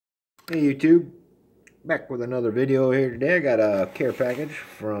Hey YouTube, back with another video here today. I got a care package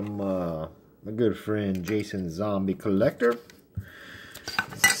from my good friend Jason Zombie Collector.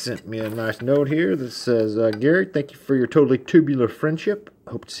 Sent me a nice note here that says, Gary, thank you for your totally tubular friendship.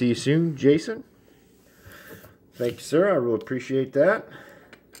 Hope to see you soon, Jason. Thank you, sir. I really appreciate that.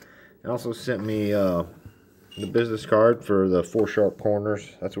 He also sent me the business card for the 4 Sharp Corners.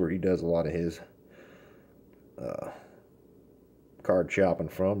 That's where he does a lot of his card shopping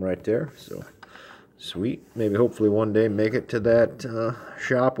from, right there. So sweet. Maybe hopefully one day make it to that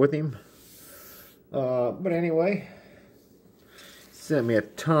shop with him. But anyway, sent me a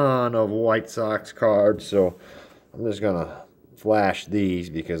ton of White Sox cards, so I'm just gonna flash these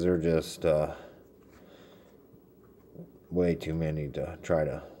because they're just way too many to try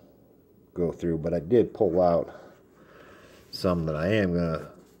to go through. But I did pull out some that I am gonna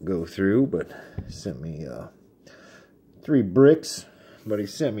go through. But he sent me 3 bricks, but he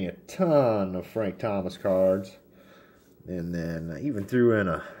sent me a ton of Frank Thomas cards, and then even threw in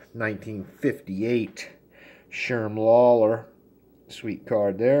a 1958 Sherm Lawler. Sweet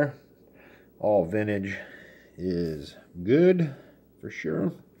card there. All vintage is good for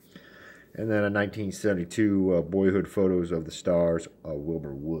sure. And then a 1972 Boyhood Photos of the Stars,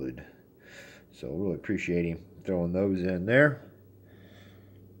 Wilbur Wood. So really appreciate him throwing those in there.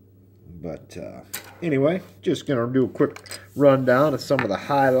 But anyway, just gonna do a quick rundown of some of the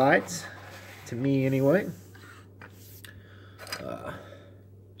highlights, to me anyway.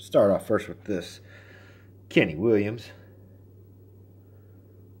 Start off first with this Kenny Williams.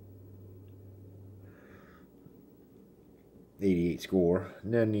 '88 score.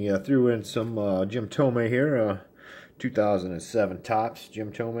 And then he threw in some Jim Thome here, 2007 Topps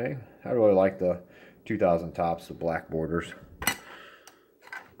Jim Thome. I really like the 2000 Topps, the black borders.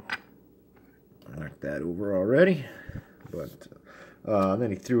 Knocked that over already. But then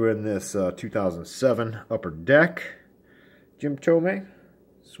he threw in this 2007 Upper Deck Jim Thome.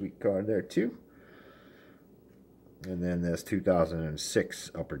 Sweet card there too. And then this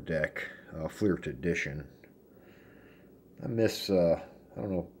 2006 Upper Deck Flirt Edition. I miss, I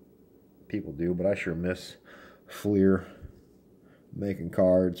don't know if people do, but I sure miss Fleer making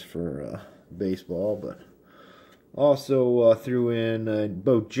cards for baseball. But also threw in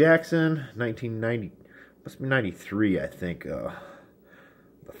Bo Jackson, 1990, must be 93, I think. The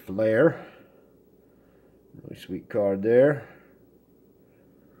Flair, really sweet card there.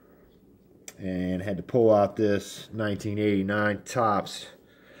 And had to pull out this 1989 Topps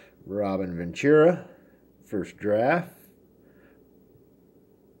Robin Ventura, first draft.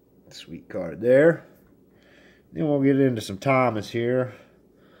 Sweet card there. Then we'll get into some Thomas here.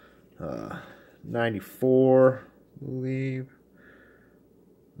 94, I believe.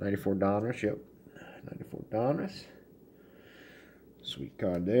 94 Donruss, yep. 94 Donruss. Sweet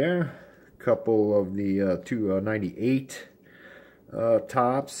card there. Couple of the 298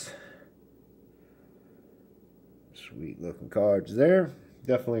 Topps. Sweet looking cards there.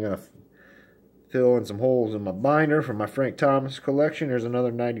 Definitely gonna fill in some holes in my binder for my Frank Thomas collection. There's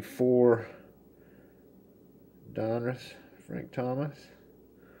another 94 Donruss Frank Thomas.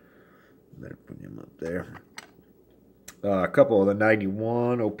 Better put him up there. A couple of the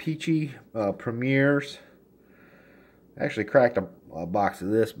 91 O-Pee-Chee Premieres. Actually cracked a box of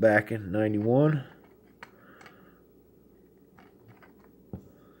this back in 91.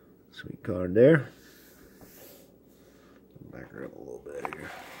 Sweet card there. Back her up a little bit here.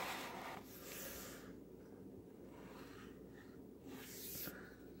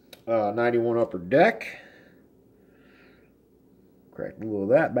 '91 Upper Deck. Cracked a little of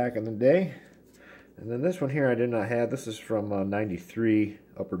that back in the day. And then this one here I did not have. This is from '93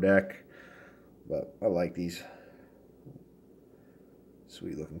 Upper Deck. But I like these.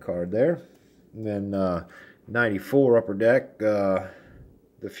 Sweet looking card there. And then '94 Upper Deck. The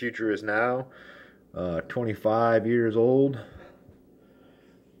Future Is Now. 25 years old.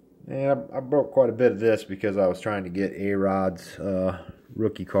 Yeah, I broke quite a bit of this because I was trying to get A-Rod's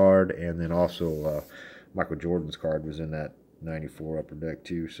rookie card, and then also Michael Jordan's card was in that 94 Upper Deck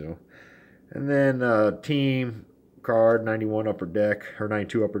too. So, and then team card 91 Upper Deck or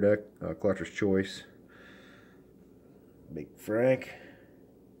 92 Upper Deck, Collector's Choice. Big Frank,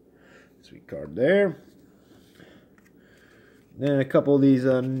 sweet card there. Then a couple of these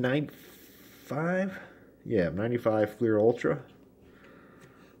 95 Fleer Ultra.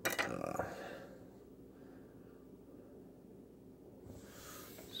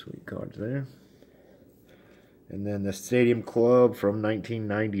 Sweet cards there. And then the Stadium Club from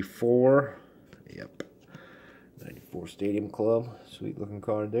 1994. Yep. 94 Stadium Club. Sweet looking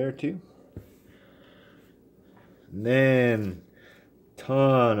card there too. And then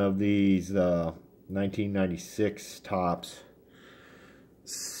ton of these 1996 tops.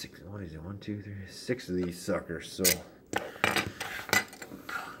 What is it? 1, 2, 3, 6 of these suckers. So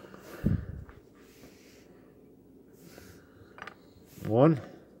one,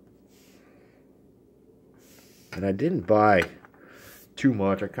 and I didn't buy too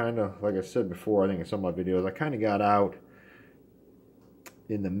much. I kind of, like I said before, I think in some of my videos, I kind of got out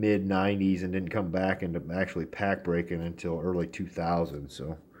in the mid 90s and didn't come back into actually pack breaking until early 2000.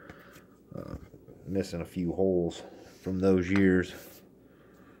 So missing a few holes from those years,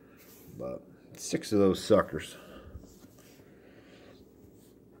 but 6 of those suckers.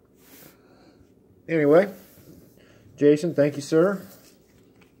 Anyway, Jason, thank you, sir.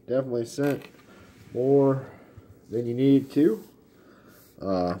 Definitely sent more than you needed to.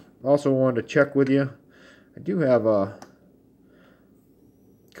 Also wanted to check with you. I do have a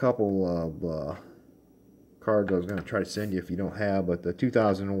couple of cards I was going to try to send you if you don't have, but the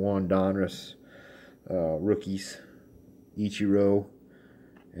 2001 Donruss rookies, Ichiro,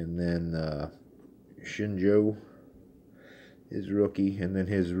 and then Shinjo, his rookie, and then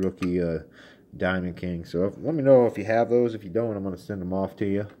his rookie Diamond King. So let me know if you have those. If you don't, I'm going to send them off to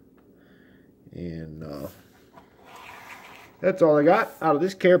you. And that's all I got out of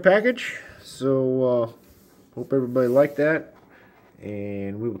this care package. So hope everybody liked that.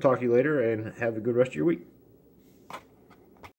 And we will talk to you later, and have a good rest of your week.